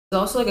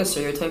There's also like a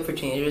stereotype for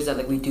teenagers that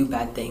like we do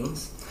bad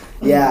things.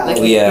 Yeah.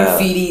 Like we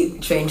graffiti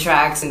train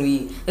tracks and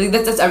we like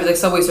that's like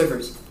Subway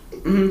Surfers.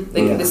 Mm-hmm.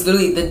 Like it's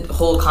literally the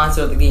whole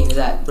concept of the game is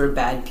that we're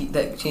bad.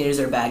 That teenagers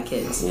are bad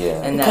kids.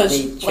 Yeah. And Because,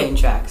 that they train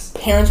tracks.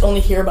 Parents only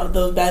hear about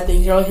those bad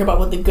things. You only hear about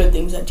what the good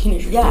things that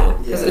teenagers do. Yeah.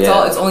 Because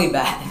it's only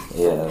bad.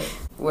 Yeah.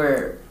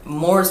 We're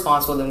more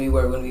responsible than we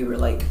were when we were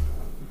like.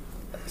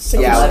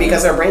 Yeah,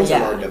 because our brains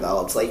are more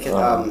developed. Like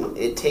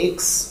it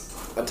takes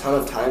a ton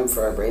of time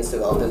for our brains to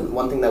develop. And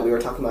one thing that we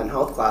were talking about in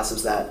health class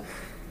is that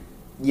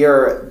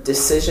your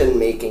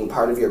decision-making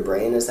part of your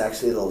brain is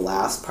actually the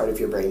last part of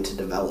your brain to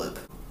develop.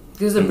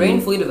 Because the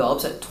brain fully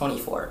develops at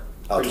 24.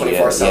 Oh,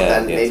 24, so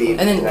then maybe...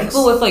 And then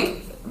people with,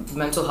 like,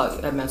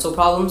 mental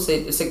problems,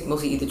 it's, like,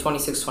 mostly either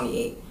 26,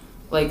 28.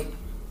 Like,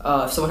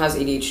 if someone has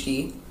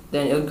ADHD,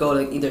 then it would go,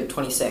 like, either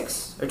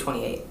 26 or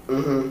 28.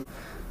 Mm-hmm.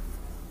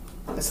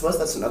 I suppose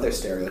that's another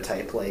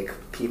stereotype, like,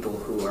 people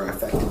who are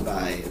affected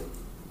by...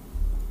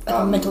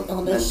 mental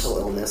illness,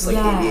 like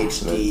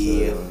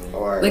ADHD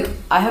or like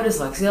I have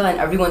dyslexia and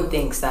everyone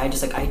thinks that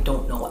I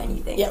don't know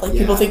anything. Yeah, like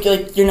people think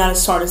you're not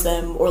as smart as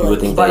them, or like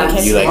think but I'm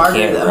you smarter,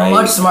 can't write.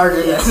 much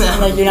smarter than them.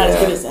 Like you're not as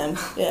good as them.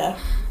 Yeah.